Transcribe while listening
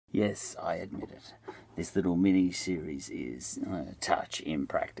Yes, I admit it. This little mini-series is a touch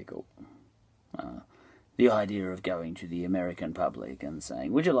impractical. The idea of going to the American public and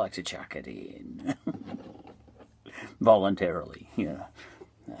saying, would you like to chuck it in? Voluntarily,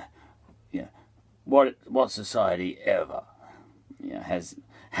 what society ever has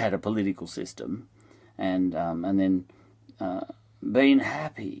had a political system and then been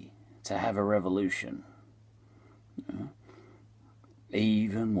happy to have a revolution,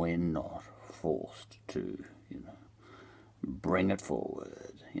 even when not forced to, bring it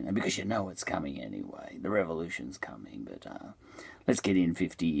forward, because it's coming anyway. The revolution's coming, but let's get in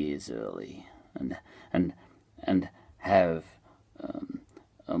 50 years early and have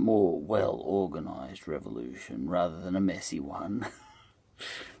a more well-organised revolution rather than a messy one.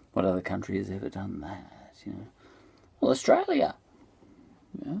 What other country has ever done that? Well, Australia.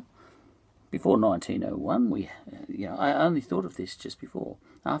 Before 1901, I only thought of this just before,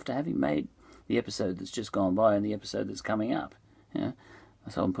 after having made the episode that's just gone by and the episode that's coming up.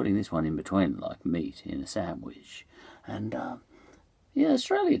 So I'm putting this one in between, like meat in a sandwich. And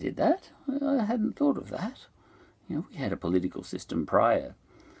Australia did that. I hadn't thought of that. We had a political system prior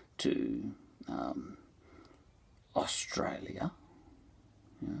to Australia.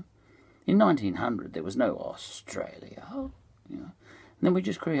 In 1900, there was no Australia. And then we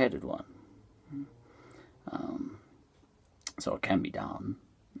just created one. So it can be done.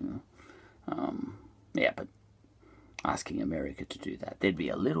 But asking America to do that, there'd be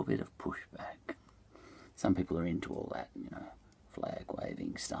a little bit of pushback. Some people are into all that, flag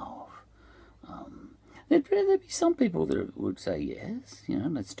waving stuff. There'd be some people that would say yes,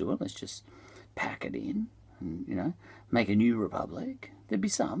 let's do it. Let's just pack it in and make a new republic. There'd be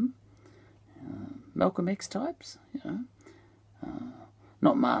some Malcolm X types,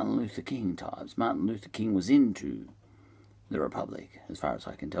 not Martin Luther King types. Martin Luther King was into the republic, as far as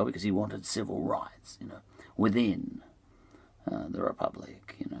I can tell, because he wanted civil rights, within the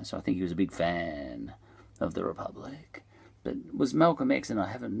republic, So I think he was a big fan of the republic. But was Malcolm X, and I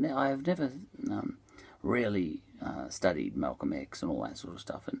have never really studied Malcolm X and all that sort of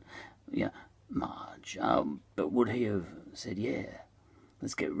stuff, and Marge. But would he have said, yeah,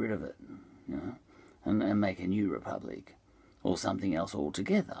 let's get rid of it, and make a new republic, or something else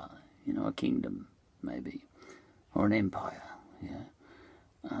altogether, a kingdom maybe, or an empire,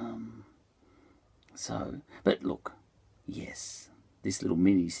 but look, yes, this little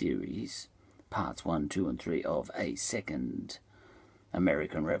mini-series, parts 1, 2 and 3 of a second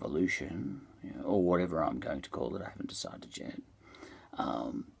American Revolution, or whatever I'm going to call it, I haven't decided yet.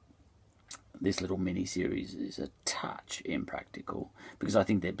 This little mini-series is a touch impractical, because I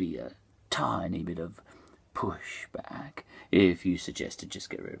think there'd be a tiny bit of pushback if you suggested just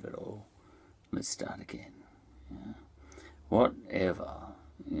get rid of it all. Let's start again. Whatever,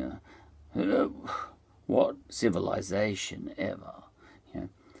 what civilization ever,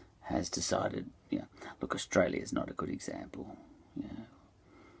 has decided, look, Australia's not a good example.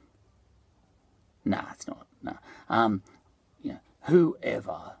 Nah, it's not. Nah.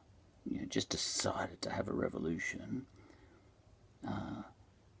 Whoever, just decided to have a revolution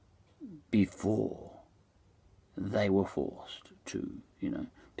before they were forced to,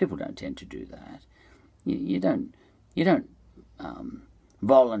 people don't tend to do that. You don't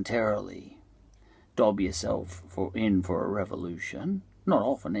voluntarily dob yourself in for a revolution. Not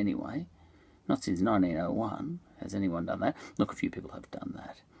often, anyway. Not since 1901 has anyone done that. Look, a few people have done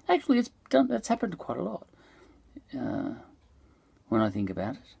that. Actually, that's happened quite a lot. When I think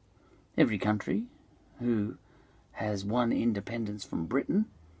about it, every country who has won independence from Britain,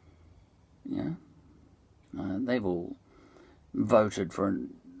 they've all voted for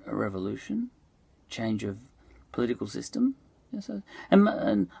a revolution, change of political system.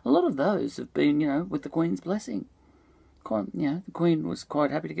 And a lot of those have been, with the Queen's blessing. The Queen was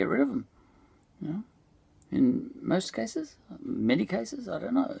quite happy to get rid of them. In most cases, many cases, I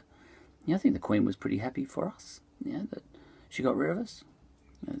don't know. I think the Queen was pretty happy for us, that she got rid of us.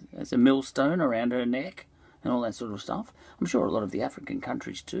 There's a millstone around her neck and all that sort of stuff. I'm sure a lot of the African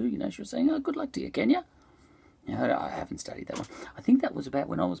countries too, she was saying, oh, good luck to you, Kenya. I haven't studied that one. I think that was about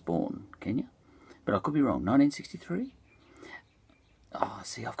when I was born, Kenya. But I could be wrong. 1963? Oh,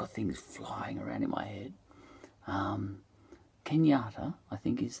 see, I've got things flying around in my head. Kenyatta, I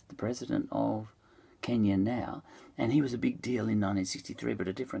think, is the president of Kenya now, and he was a big deal in 1963, but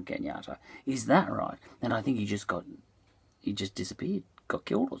a different Kenyatta. Is that right? And I think he just disappeared, got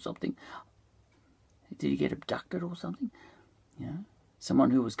killed or something. Did he get abducted or something? Someone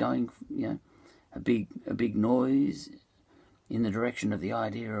who was going, a big noise in the direction of the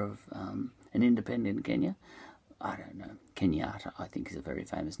idea of an independent Kenya. I don't know, Kenyatta, I think, is a very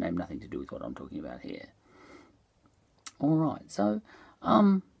famous name, nothing to do with what I'm talking about here. All right, so,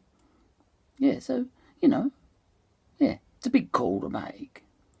 yeah, so, you know, yeah, it's a big call to make,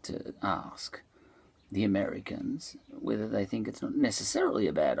 to ask the Americans whether they think it's not necessarily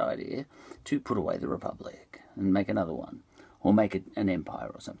a bad idea to put away the Republic and make another one, or make it an empire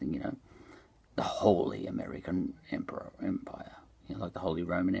or something, you know, the Holy American Empire, you know, like the Holy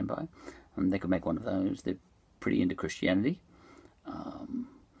Roman Empire. They could make one of those. They're pretty into Christianity.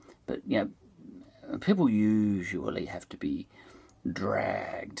 But, you know, people usually have to be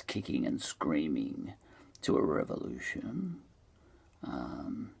dragged kicking and screaming to a revolution,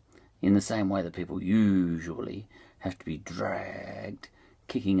 in the same way that people usually have to be dragged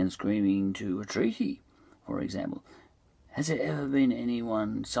kicking and screaming to a treaty, for example. Has there ever been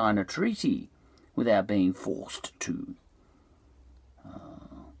anyone sign a treaty without being forced to?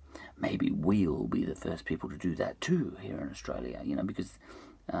 Maybe we'll be the first people to do that too here in Australia, you know, because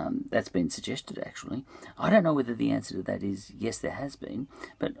that's been suggested, actually. I don't know whether the answer to that is yes, there has been,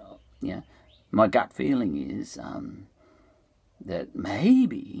 but, you know, my gut feeling is that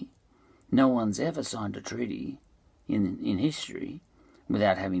maybe no one's ever signed a treaty in history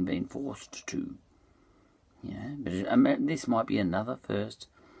without having been forced to. You know, but this might be another first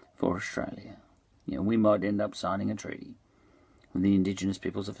for Australia. You know, we might end up signing a treaty with the Indigenous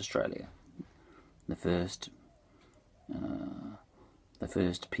peoples of Australia, the first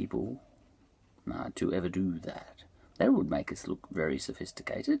people to ever do that. That would make us look very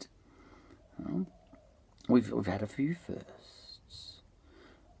sophisticated. We've had a few firsts,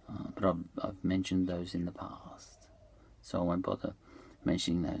 but I've mentioned those in the past, so I won't bother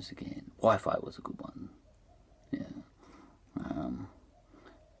mentioning those again. Wi-Fi was a good one. Yeah.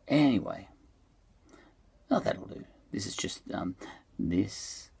 Anyway, that'll do. This is just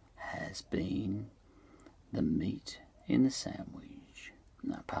this has been the meat in the sandwich,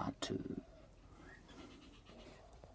 part 2.